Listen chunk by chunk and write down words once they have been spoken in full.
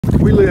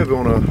We live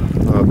on a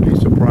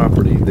piece of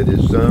property that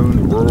is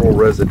zoned rural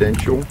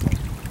residential.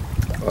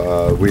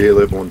 We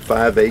live on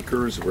 5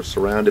 acres. We're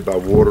surrounded by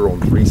water on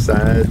 3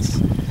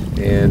 sides,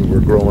 and we're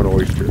growing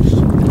oysters.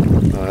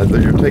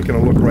 You're taking a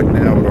look right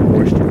now at our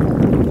oyster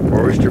farm.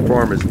 Our oyster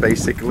farm is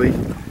basically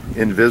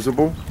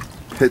invisible.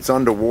 It's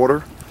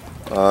underwater.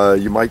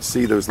 You might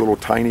see those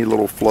tiny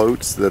little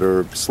floats that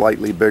are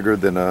slightly bigger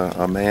than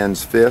a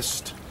man's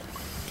fist.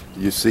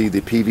 You see the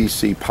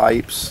PVC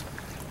pipes,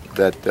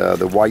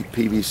 the white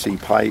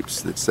PVC pipes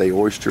that say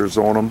oysters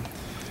on them,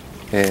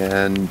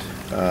 and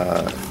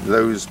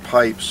those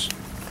pipes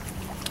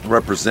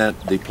represent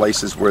the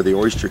places where the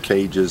oyster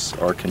cages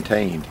are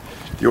contained.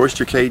 The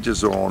oyster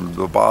cages are on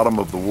the bottom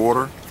of the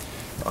water,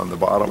 on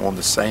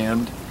the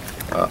sand,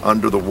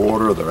 under the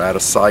water. They're out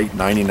of sight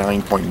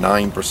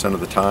 99.9% of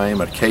the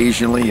time.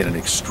 Occasionally, in an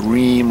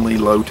extremely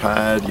low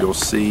tide, you'll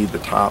see the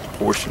top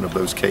portion of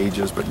those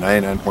cages, but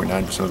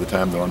 99.9% of the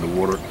time they're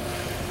underwater.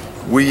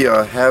 We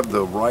have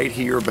the right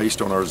here,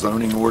 based on our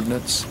zoning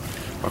ordinance,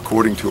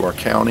 according to our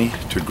county,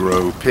 to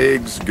grow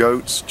pigs,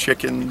 goats,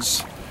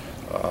 chickens,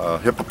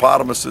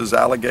 hippopotamuses,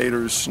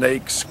 alligators,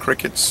 snakes,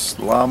 crickets,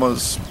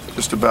 llamas,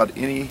 just about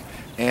any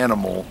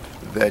animal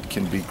that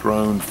can be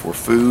grown for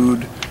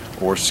food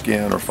or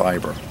skin or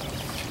fiber.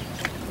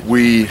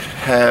 We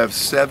have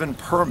 7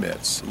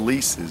 permits,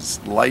 leases,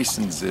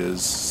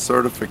 licenses,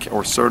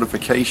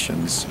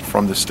 certifications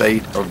from the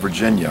state of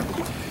Virginia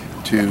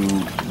to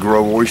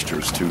grow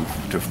oysters, to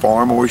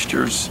farm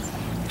oysters,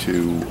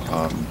 to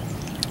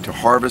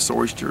harvest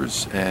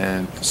oysters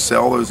and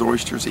sell those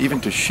oysters,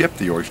 even to ship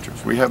the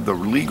oysters. We have the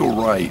legal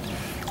right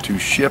to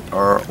ship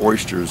our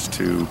oysters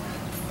to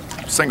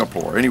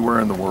Singapore, anywhere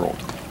in the world,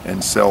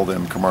 and sell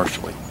them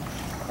commercially.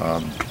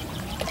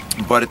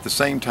 But at the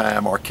same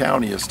time, our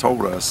county has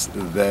told us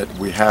that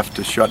we have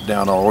to shut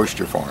down our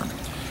oyster farm.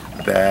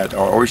 That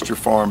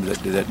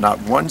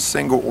not one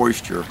single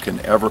oyster can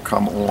ever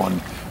come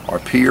on our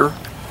pier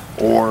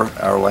or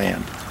our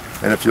land.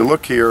 And if you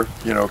look here,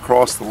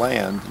 across the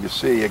land, you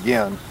see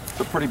again, it's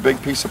a pretty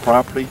big piece of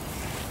property.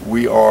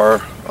 We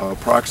are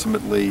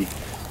approximately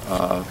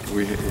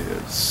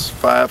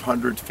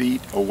 500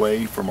 feet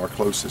away from our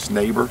closest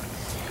neighbor.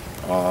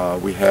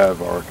 We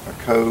have a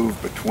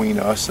cove between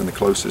us and the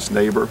closest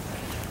neighbor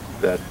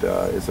that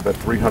is about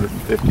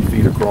 350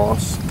 feet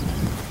across.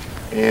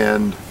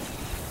 And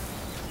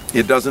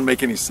it doesn't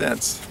make any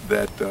sense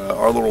that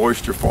our little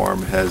oyster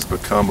farm has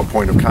become a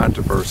point of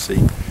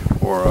controversy,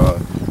 or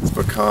it's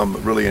become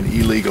really an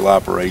illegal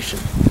operation.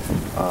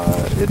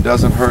 It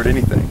doesn't hurt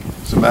anything.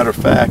 As a matter of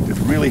fact, it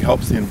really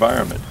helps the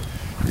environment.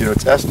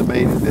 It's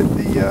estimated that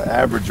the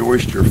average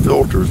oyster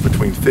filters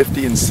between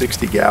 50 and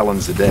 60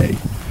 gallons a day.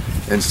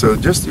 And so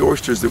just the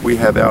oysters that we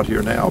have out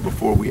here now,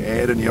 before we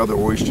add any other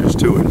oysters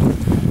to it,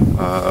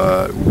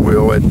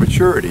 will at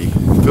maturity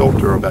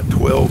filter about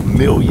 12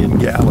 million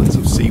gallons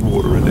of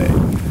seawater a day.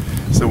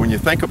 So when you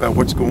think about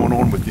what's going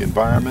on with the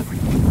environment,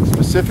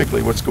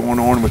 specifically what's going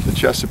on with the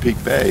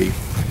Chesapeake Bay,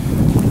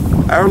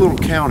 our little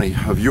county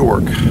of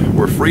York,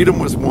 where freedom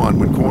was won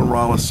when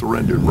Cornwallis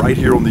surrendered, right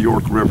here on the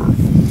York River,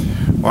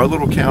 our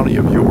little county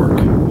of York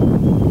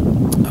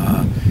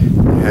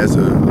has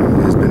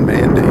been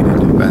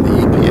mandated by the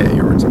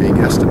EPA, or it's being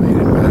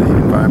estimated by the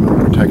Environmental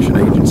Protection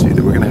Agency,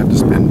 that we're going to have to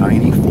spend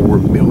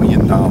 $94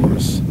 million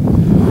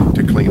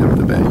to clean up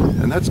the bay.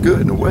 And that's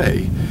good in a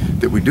way,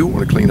 that we do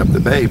want to clean up the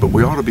bay, but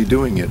we ought to be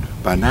doing it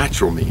by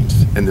natural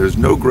means. And there's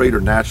no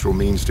greater natural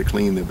means to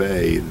clean the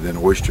bay than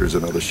oysters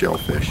and other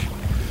shellfish.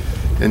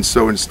 And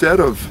so instead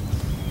of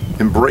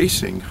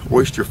embracing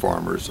oyster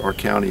farmers, our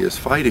county is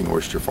fighting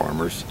oyster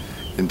farmers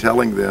and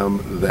telling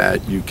them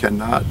that you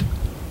cannot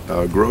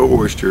grow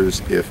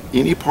oysters if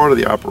any part of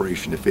the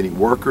operation, if any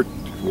worker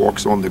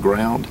walks on the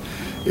ground,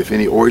 if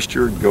any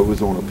oyster goes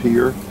on a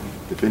pier,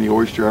 if any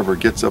oyster ever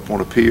gets up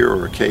on a pier,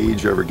 or a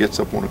cage ever gets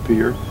up on a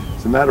pier.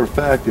 As a matter of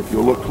fact, if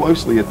you look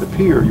closely at the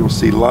pier, you'll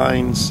see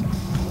lines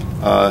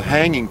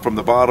hanging from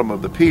the bottom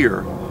of the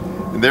pier.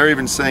 And they're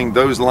even saying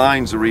those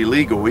lines are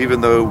illegal,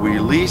 even though we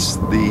lease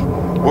the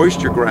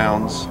oyster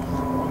grounds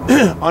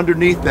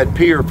underneath that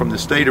pier from the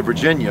state of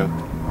Virginia.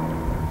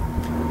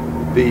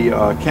 The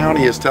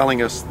county is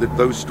telling us that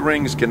those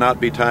strings cannot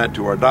be tied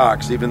to our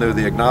docks, even though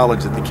they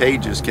acknowledge that the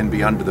cages can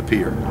be under the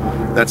pier.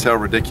 That's how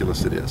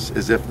ridiculous it is,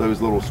 as if those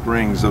little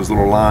strings, those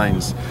little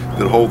lines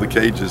that hold the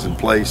cages in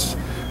place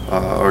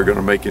are going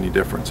to make any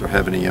difference or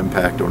have any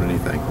impact on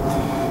anything.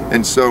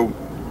 And so,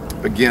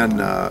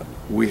 again,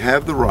 we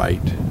have the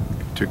right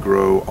to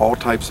grow all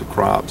types of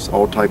crops,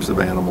 all types of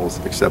animals,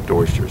 except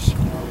oysters.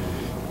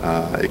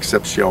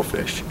 Except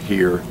shellfish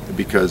here,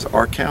 because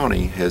our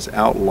county has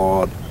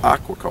outlawed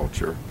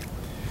aquaculture,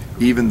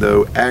 even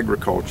though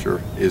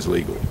agriculture is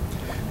legal.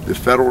 The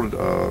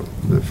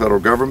federal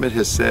government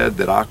has said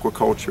that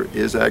aquaculture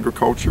is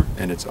agriculture,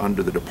 and it's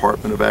under the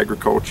Department of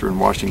Agriculture in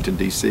Washington,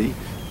 D.C.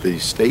 The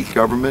state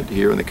government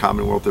here in the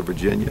Commonwealth of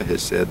Virginia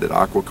has said that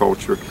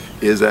aquaculture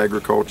is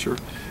agriculture,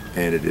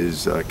 and it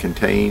is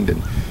contained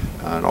and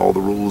all the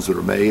rules that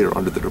are made are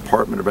under the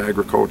Department of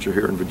Agriculture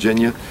here in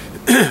Virginia,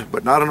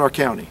 but not in our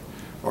county.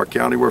 our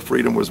county where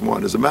freedom was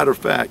won. As a matter of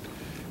fact,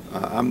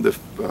 I'm the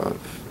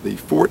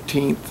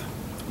 14th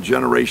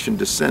generation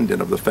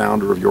descendant of the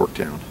founder of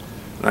Yorktown.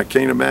 And I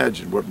can't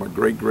imagine what my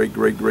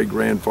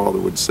great-great-great-great-grandfather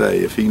would say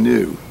if he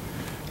knew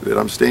that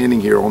I'm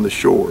standing here on the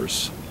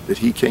shores that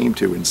he came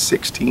to in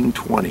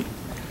 1620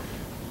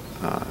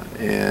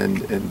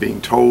 and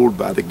being told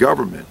by the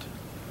government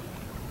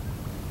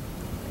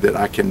that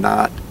I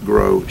cannot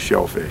grow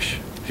shellfish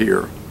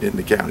here in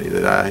the county,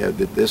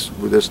 that this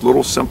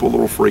little simple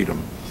little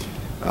freedom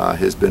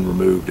has been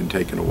removed and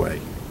taken away.